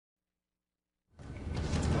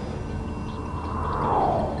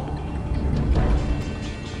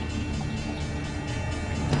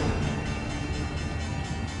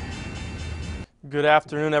Good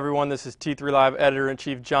afternoon, everyone. This is T3 Live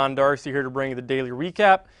Editor-in-Chief John Darsie here to bring you the daily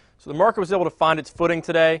recap. So the market was able to find its footing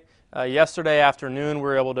today. Yesterday afternoon, we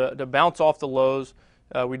were able to bounce off the lows.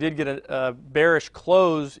 We did get a bearish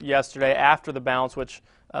close yesterday after the bounce, which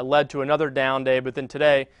led to another down day. But then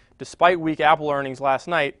today, despite weak Apple earnings last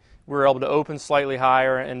night, we were able to open slightly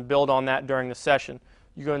higher and build on that during the session.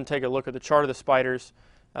 You go and take a look at the chart of the spiders.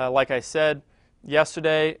 Like I said,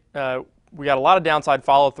 yesterday, we got a lot of downside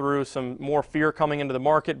follow-through, some more fear coming into the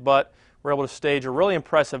market, but we're able to stage a really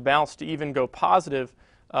impressive bounce to even go positive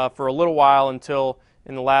for a little while until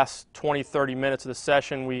in the last 20-30 minutes of the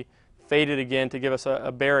session we faded again to give us a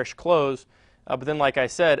bearish close. But then, like I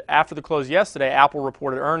said, after the close yesterday, Apple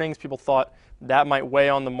reported earnings. People thought that might weigh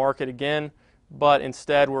on the market again, but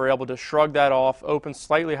instead we were able to shrug that off, open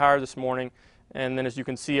slightly higher this morning, and then as you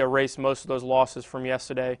can see, erase most of those losses from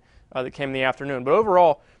yesterday that came in the afternoon. But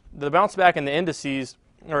overall, the bounce back in the indices,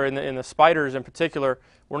 or in the spiders in particular,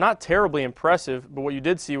 were not terribly impressive, but what you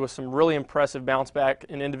did see was some really impressive bounce back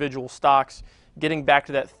in individual stocks, getting back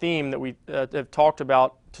to that theme that we have talked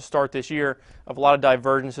about to start this year of a lot of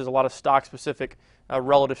divergences, a lot of stock-specific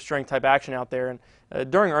relative strength type action out there.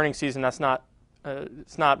 And during earnings season, that's not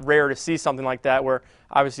it's not rare to see something like that, where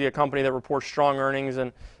obviously a company that reports strong earnings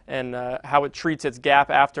and how it treats its gap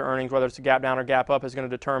after earnings, whether it's a gap down or gap up, is going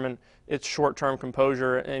to determine its short-term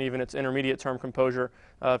composure and even its intermediate-term composure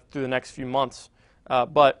through the next few months.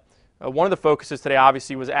 But one of the focuses today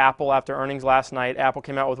obviously was Apple after earnings last night. Apple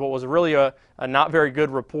came out with what was really a not very good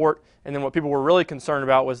report, and then what people were really concerned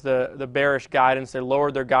about was the bearish guidance. They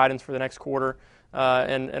lowered their guidance for the next quarter,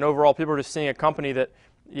 and overall people are just seeing a company that,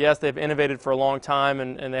 yes, they've innovated for a long time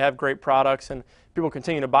and they have great products and people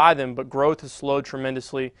continue to buy them, but growth has slowed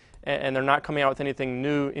tremendously and they're not coming out with anything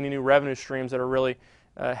new, any new revenue streams that are really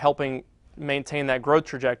helping maintain that growth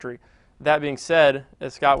trajectory. That being said,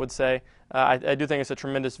 as Scott would say, I do think it's a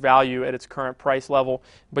tremendous value at its current price level,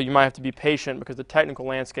 but you might have to be patient because the technical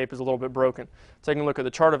landscape is a little bit broken. Taking a look at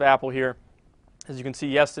the chart of Apple here, as you can see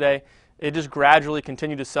yesterday, it just gradually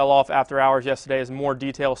continued to sell off after hours yesterday as more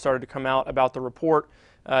details started to come out about the report.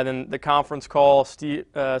 Then the conference call, Steve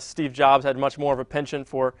Jobs had much more of a penchant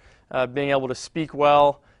for being able to speak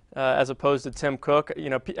well as opposed to Tim Cook.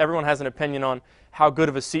 You know, everyone has an opinion on how good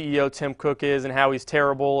of a CEO Tim Cook is and how he's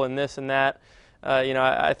terrible and this and that. You know,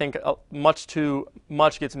 I think much too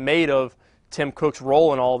much gets made of Tim Cook's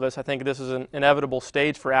role in all of this. I think this is an inevitable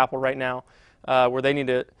stage for Apple right now where they need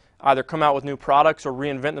to either come out with new products or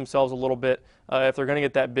reinvent themselves a little bit if they're going to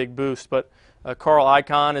get that big boost. But Carl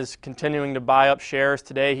Icahn is continuing to buy up shares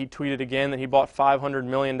today. He tweeted again that he bought $500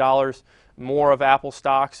 million more of Apple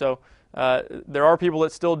stock. So there are people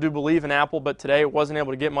that still do believe in Apple, but today it wasn't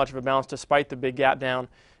able to get much of a bounce despite the big gap down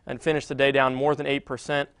and finished the day down more than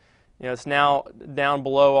 8%. You know, it's now down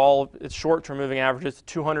below all of its short-term moving averages.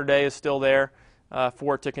 The 200-day is still there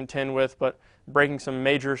for it to contend with, but breaking some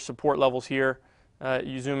major support levels here.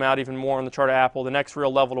 You zoom out even more on the chart of Apple. The next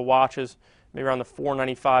real level to watch is maybe around the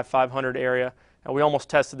 495, 500 area. And we almost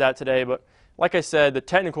tested that today, but like I said, the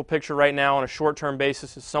technical picture right now on a short-term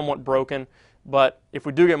basis is somewhat broken. But if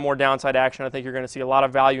we do get more downside action, I think you're going to see a lot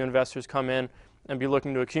of value investors come in and be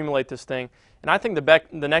looking to accumulate this thing. And I think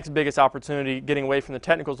the next biggest opportunity, getting away from the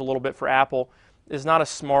technicals a little bit for Apple, is not a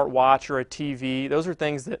smart watch or a TV. Those are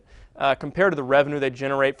things that, compared to the revenue they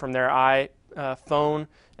generate from their iPhone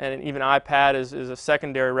and even iPad is a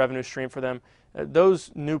secondary revenue stream for them.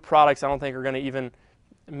 Those new products I don't think are going to even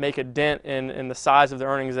make a dent in the size of the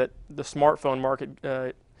earnings that the smartphone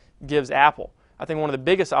market gives Apple. I think one of the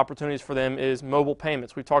biggest opportunities for them is mobile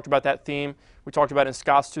payments. We've talked about that theme. We talked about in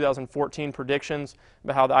Scott's 2014 predictions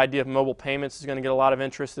about how the idea of mobile payments is going to get a lot of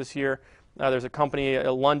interest this year. There's a company,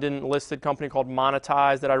 a London-listed company called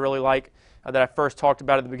Monetize that I really like that I first talked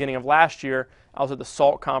about at the beginning of last year. I was at the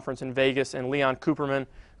SALT conference in Vegas, and Leon Cooperman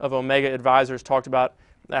of Omega Advisors talked about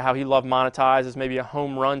how he loved Monetize as maybe a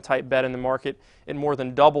home run type bet in the market. It more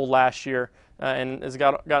than doubled last year and has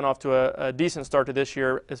gotten off to a decent start to this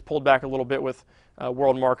year. It's pulled back a little bit with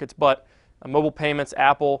world markets, but mobile payments,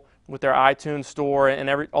 Apple with their iTunes store and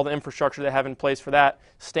all the infrastructure they have in place for that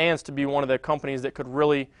stands to be one of the companies that could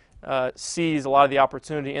really seize a lot of the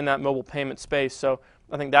opportunity in that mobile payment space. So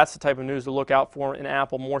I think that's the type of news to look out for in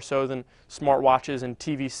Apple more so than smartwatches and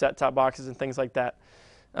TV set-top boxes and things like that.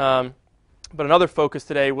 But another focus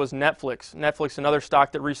today was Netflix. Netflix, another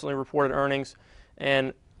stock that recently reported earnings,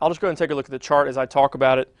 and I'll just go ahead and take a look at the chart as I talk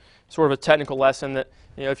about it. Sort of a technical lesson that,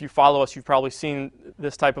 you know, if you follow us, you've probably seen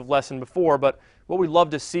this type of lesson before. But what we love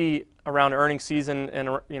to see around earnings season and,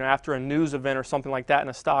 you know, after a news event or something like that in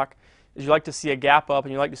a stock is you like to see a gap up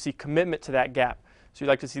and you like to see commitment to that gap. So you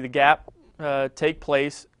like to see the gap take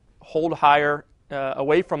place, hold higher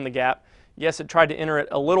away from the gap. Yes, it tried to enter it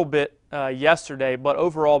a little bit yesterday, but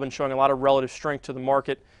overall been showing a lot of relative strength to the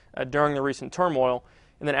market during the recent turmoil.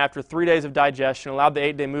 And then after 3 days of digestion, allowed the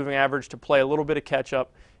 8-day moving average to play a little bit of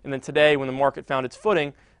catch-up. And then today, when the market found its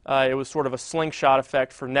footing, it was sort of a slingshot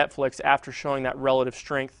effect for Netflix after showing that relative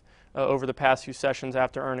strength over the past few sessions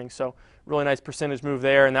after earnings. So really nice percentage move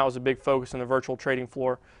there, and that was a big focus on the virtual trading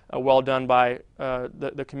floor. Well done by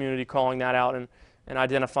the community calling that out and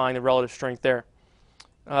identifying the relative strength there.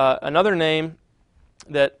 Another name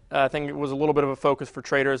that I think was a little bit of a focus for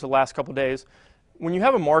traders the last couple of days, when you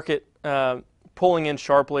have a market pulling in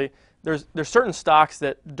sharply, there's certain stocks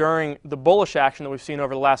that during the bullish action that we've seen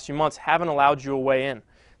over the last few months haven't allowed you a way in.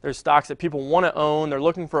 There's stocks that people want to own, they're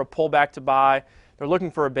looking for a pullback to buy, they're looking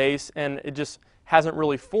for a base, and it just hasn't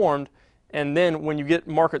really formed. And then when you get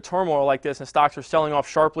market turmoil like this and stocks are selling off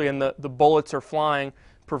sharply and the bullets are flying,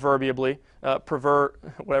 proverbially,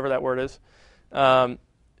 whatever that word is,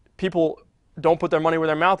 people don't put their money where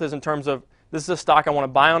their mouth is in terms of, this is a stock I want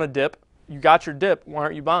to buy on a dip. You got your dip, why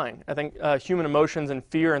aren't you buying? I think human emotions and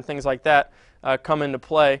fear and things like that come into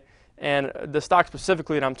play. And the stock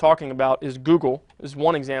specifically that I'm talking about is Google, is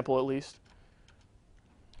one example at least.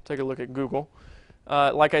 Take a look at Google.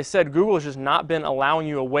 Like I said, Google has just not been allowing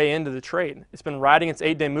you a way into the trade. It's been riding its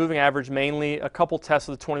 8-day moving average mainly, a couple tests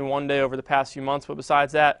of the 21-day over the past few months, but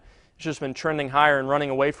besides that, it's just been trending higher and running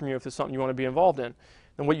away from you if it's something you want to be involved in.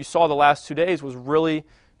 And what you saw the last 2 days was really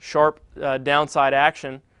sharp downside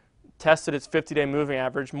action, tested its 50-day moving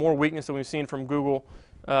average, more weakness than we've seen from Google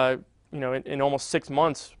in almost 6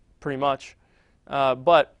 months, pretty much.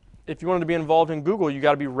 But if you wanted to be involved in Google, you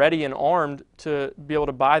got to be ready and armed to be able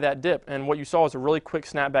to buy that dip. And what you saw was a really quick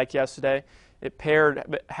snapback yesterday. It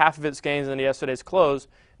paired half of its gains in yesterday's close,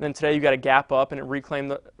 and then today you got a gap up and it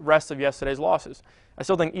reclaimed the rest of yesterday's losses. I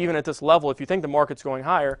still think even at this level, if you think the market's going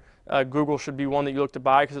higher, Google should be one that you look to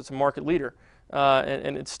buy because it's a market leader.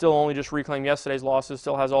 And it's still only just reclaimed yesterday's losses,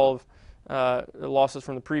 still has all of the losses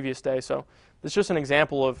from the previous day. So it's just an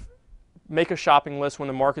example of make a shopping list when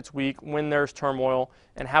the market's weak, when there's turmoil,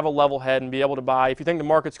 and have a level head and be able to buy. If you think the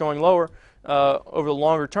market's going lower over the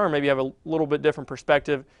longer term, maybe you have a little bit different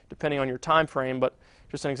perspective depending on your time frame, but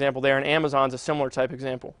just an example there. And Amazon's a similar type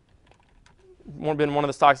example. Been one of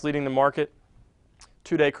the stocks leading the market,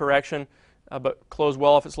 2-day correction, but closed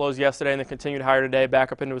well off its lows yesterday and then continued higher today,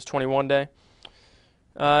 back up into its 21-day.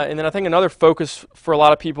 And then I think another focus for a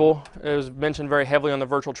lot of people, it was mentioned very heavily on the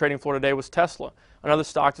virtual trading floor today, was Tesla. Another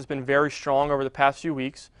stock that's been very strong over the past few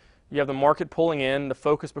weeks. You have the market pulling in, the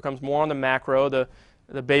focus becomes more on the macro, the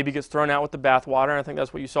baby gets thrown out with the bathwater, and I think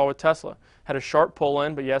that's what you saw with Tesla. Had a sharp pull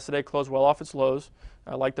in, but yesterday closed well off its lows,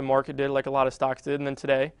 like the market did, like a lot of stocks did, and then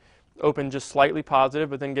today opened just slightly positive,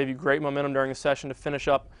 but then gave you great momentum during the session to finish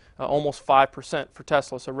up almost 5% for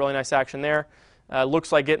Tesla. So really nice action there.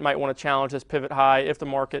 Looks like it might want to challenge this pivot high if the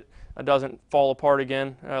market doesn't fall apart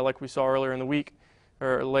again, like we saw earlier in the week,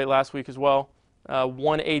 or late last week as well.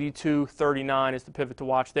 182.39 is the pivot to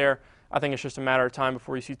watch there. I think it's just a matter of time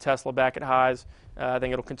before you see Tesla back at highs. I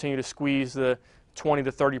think it'll continue to squeeze the 20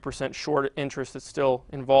 to 30% short interest that's still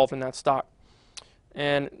involved in that stock.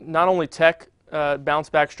 And not only tech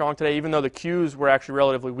bounced back strong today, even though the Qs were actually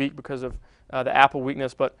relatively weak because of the Apple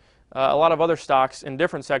weakness, but a lot of other stocks in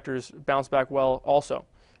different sectors bounced back well also.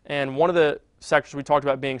 And one of the sectors we talked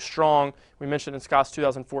about being strong, we mentioned in Scott's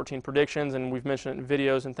 2014 predictions, and we've mentioned it in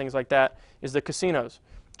videos and things like that, is the casinos.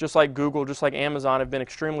 Just like Google, just like Amazon have been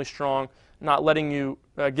extremely strong, not letting you,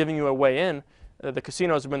 giving you a way in. The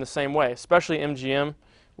casinos have been the same way, especially MGM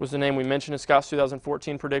was the name we mentioned in Scott's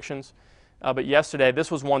 2014 predictions. But yesterday, this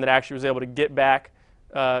was one that actually was able to get back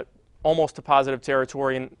almost to positive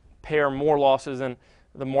territory and pair more losses than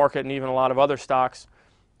the market and even a lot of other stocks.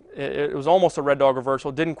 It was almost a red dog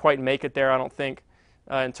reversal. Didn't quite make it there, I don't think,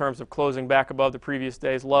 in terms of closing back above the previous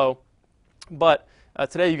day's low. But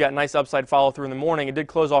today you got nice upside follow through in the morning. It did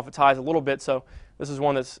close off its highs a little bit, so this is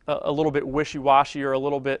one that's a little bit wishy-washy or a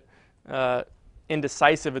little bit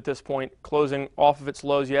indecisive at this point, closing off of its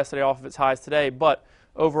lows yesterday, off of its highs today. But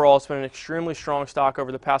overall, it's been an extremely strong stock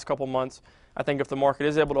over the past couple months. I think if the market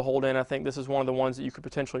is able to hold in, I think this is one of the ones that you could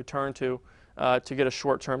potentially turn to get a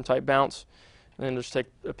short-term type bounce. And then just take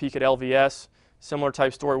a peek at LVS. Similar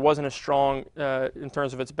type story. Wasn't as strong in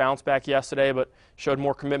terms of its bounce back yesterday, but showed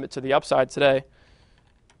more commitment to the upside today.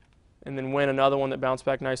 And then Wynn, another one that bounced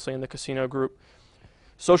back nicely in the casino group.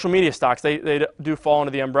 Social media stocks, they do fall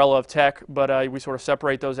under the umbrella of tech, but we sort of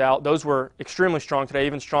separate those out. Those were extremely strong today,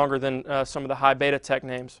 even stronger than some of the high beta tech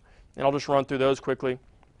names. And I'll just run through those quickly.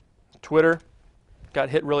 Twitter got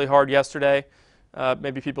hit really hard yesterday.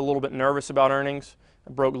 Maybe people a little bit nervous about earnings.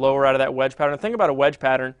 Broke lower out of that wedge pattern. The thing about a wedge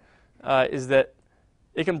pattern is that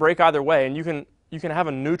it can break either way, and you can have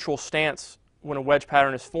a neutral stance when a wedge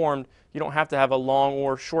pattern is formed. You don't have to have a long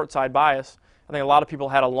or short side bias. I think a lot of people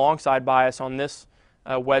had a long side bias on this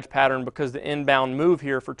wedge pattern because the inbound move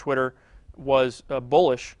here for Twitter was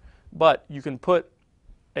bullish, but you can put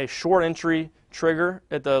a short entry trigger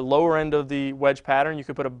at the lower end of the wedge pattern. You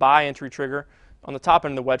could put a buy entry trigger on the top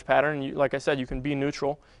end of the wedge pattern. And like I said, you can be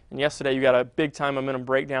neutral. And yesterday you got a big time momentum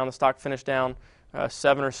breakdown. The stock finished down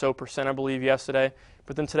 7% or so, I believe, yesterday.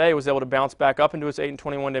 But then today it was able to bounce back up into its 8 and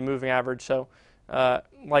 21 day moving average. So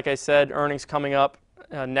like I said, earnings coming up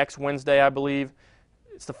next Wednesday, I believe.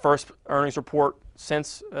 It's the first earnings report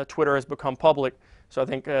since Twitter has become public. So I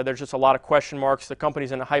think there's just a lot of question marks. The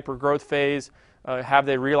company's in a hyper growth phase. Have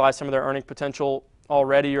they realized some of their earning potential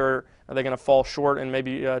already, or are they going to fall short and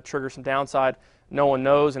maybe trigger some downside? No one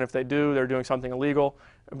knows, and if they do, they're doing something illegal.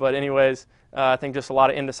 But anyways, I think just a lot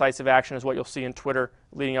of indecisive action is what you'll see in Twitter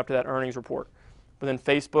leading up to that earnings report. But then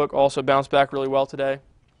Facebook also bounced back really well today.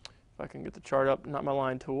 If I can get the chart up, not my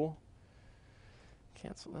line tool.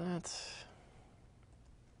 Cancel that.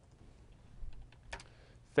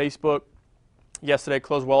 Facebook yesterday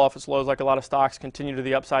closed well off its lows like a lot of stocks, continue to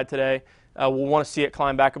the upside today. We'll want to see it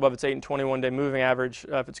climb back above its 8 and 21 day moving average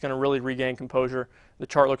if it's going to really regain composure. The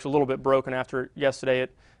chart looks a little bit broken after yesterday.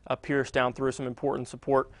 It pierced down through some important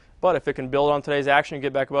support. But if it can build on today's action and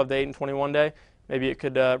get back above the 8 and 21 day, maybe it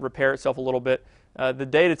could repair itself a little bit. The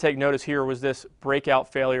day to take notice here was this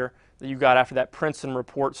breakout failure that you got after that Princeton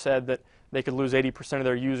report said that they could lose 80% of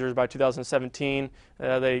their users by 2017.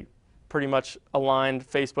 They pretty much aligned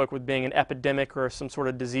Facebook with being an epidemic or some sort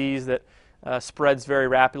of disease that spreads very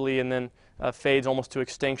rapidly and then fades almost to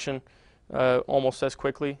extinction almost as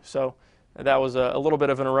quickly. So that was a little bit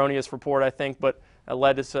of an erroneous report, I think, but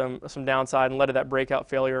led to some downside and led to that breakout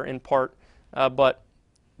failure in part. But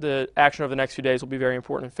the action over the next few days will be very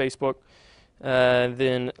important in Facebook.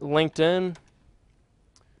 Then LinkedIn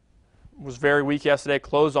was very weak yesterday,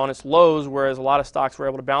 closed on its lows, whereas a lot of stocks were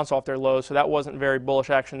able to bounce off their lows, so that wasn't very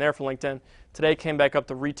bullish action there for LinkedIn. Today came back up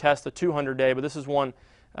to retest the 200-day, but this is one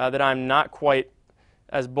that I'm not quite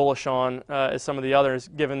as bullish on as some of the others,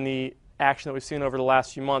 given the action that we've seen over the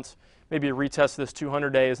last few months. Maybe a retest of this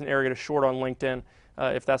 200-day is an area to short on LinkedIn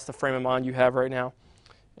if that's the frame of mind you have right now.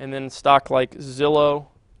 And then stock like Zillow,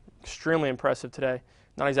 extremely impressive today.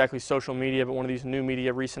 Not exactly social media, but one of these new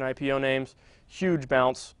media recent IPO names. Huge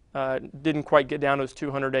bounce. Didn't quite get down to its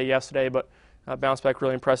 200-day yesterday, but bounced back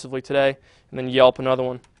really impressively today. And then Yelp, another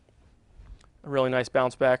one. A really nice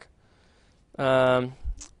bounce back.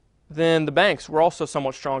 Then the banks were also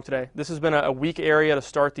somewhat strong today. This has been a weak area to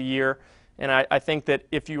start the year, and I think that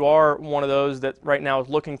if you are one of those that right now is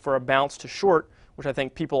looking for a bounce to short, which I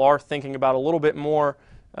think people are thinking about a little bit more,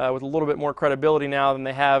 with a little bit more credibility now than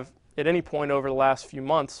they have at any point over the last few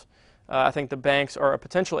months, I think the banks are a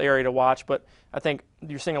potential area to watch, but I think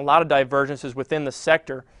you're seeing a lot of divergences within the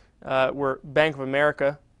sector where Bank of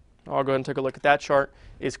America, I'll go ahead and take a look at that chart,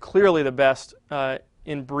 is clearly the best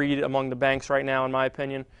in breed among the banks right now, in my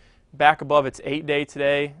opinion. Back above its 8-day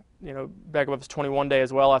today, back above its 21-day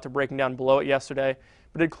as well after breaking down below it yesterday,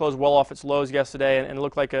 but did close well off its lows yesterday and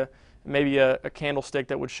looked like maybe a candlestick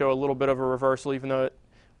that would show a little bit of a reversal, even though it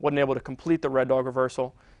wasn't able to complete the red dog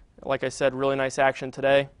reversal. Like I said, really nice action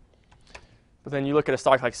today. But then you look at a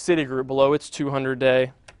stock like Citigroup below its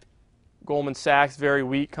 200-day. Goldman Sachs very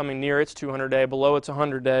weak, coming near its 200-day, below its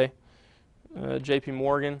 100-day. JP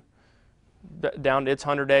Morgan down to its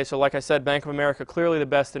 100-day. So like I said, Bank of America clearly the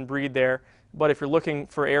best in breed there. But if you're looking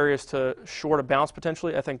for areas to short a bounce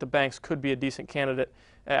potentially, I think the banks could be a decent candidate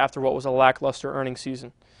after what was a lackluster earnings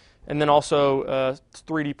season. And then also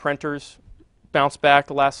 3D printers bounced back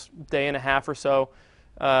the last day and a half or so.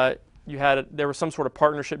 There was some sort of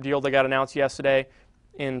partnership deal that got announced yesterday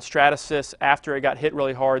in Stratasys after it got hit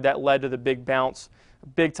really hard. That led to the big bounce,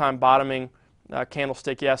 big time bottoming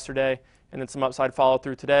candlestick yesterday, and then some upside follow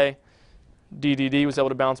through today. DDD was able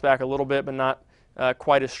to bounce back a little bit, but not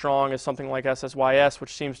quite as strong as something like SSYS,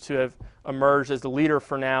 which seems to have emerged as the leader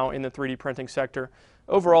for now in the 3D printing sector.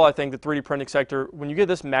 Overall, I think the 3D printing sector, when you get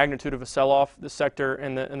this magnitude of a sell-off, the sector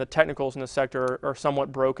and the technicals in the sector are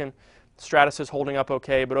somewhat broken. Stratus is holding up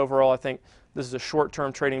okay, but overall I think this is a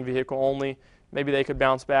short-term trading vehicle only. Maybe they could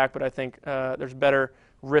bounce back, but I think there's better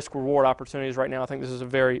risk-reward opportunities right now. I think this is a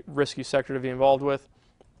very risky sector to be involved with.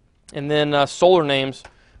 And then solar names,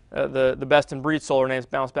 the best in breed solar names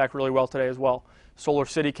bounced back really well today as well. Solar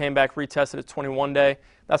City came back, retested its 21-day.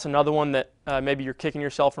 That's another one that maybe you're kicking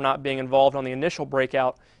yourself for not being involved on the initial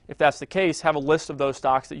breakout. If that's the case, have a list of those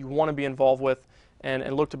stocks that you want to be involved with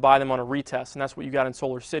and look to buy them on a retest. And that's what you got in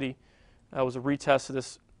Solar City. Was a retest of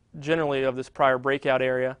this, generally of this prior breakout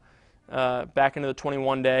area. back into the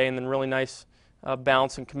 21-day, and then really nice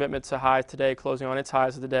bounce and commitment to highs today, closing on its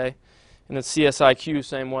highs of the day. And then CSIQ,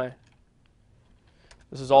 same way.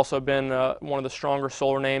 This has also been one of the stronger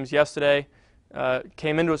solar names yesterday.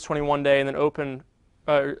 Came into its 21-day and then opened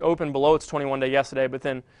below its 21-day yesterday, but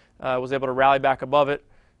then was able to rally back above it.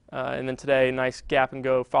 And then today, nice gap and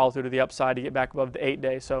go, follow through to the upside to get back above the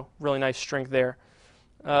 8-day. So really nice strength there.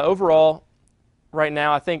 Overall, right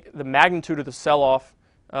now, I think the magnitude of the sell-off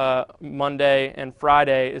Monday and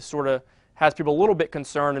Friday is sort of has people a little bit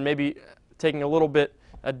concerned and maybe taking a little bit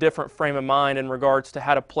a different frame of mind in regards to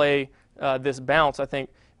how to play this bounce. I think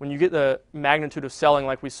when you get the magnitude of selling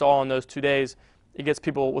like we saw on those 2 days, it gets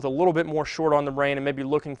people with a little bit more short on the brain and maybe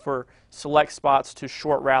looking for select spots to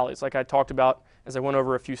short rallies, like I talked about as I went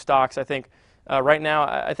over a few stocks. I think right now,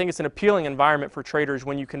 I think it's an appealing environment for traders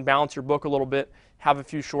when you can balance your book a little bit, have a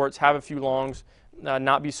few shorts, have a few longs,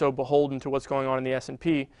 not be so beholden to what's going on in the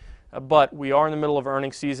S&P. But we are in the middle of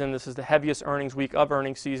earnings season. This is the heaviest earnings week of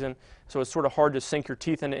earnings season, so it's sort of hard to sink your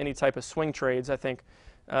teeth into any type of swing trades. I think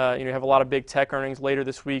you have a lot of big tech earnings later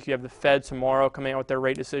this week. You have the Fed tomorrow coming out with their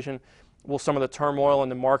rate decision. Will some of the turmoil in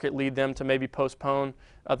the market lead them to maybe postpone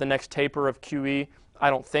the next taper of QE? I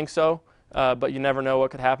don't think so, but you never know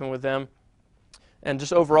what could happen with them. And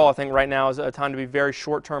just overall, I think right now is a time to be very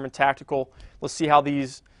short-term and tactical. Let's see how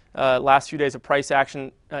these last few days of price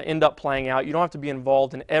action end up playing out. You don't have to be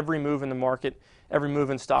involved in every move in the market, every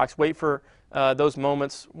move in stocks. Wait for those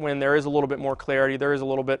moments when there is a little bit more clarity, there is a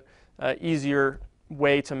little bit easier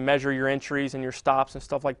way to measure your entries and your stops and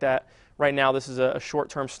stuff like that. Right now, this is a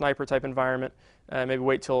short-term sniper type environment. Maybe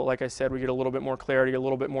wait till, like I said, we get a little bit more clarity, a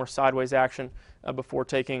little bit more sideways action before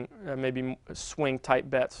taking maybe swing type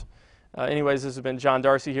bets. Anyways, this has been John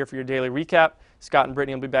Darsie here for your daily recap. Scott and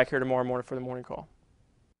Brittany will be back here tomorrow morning for the morning call.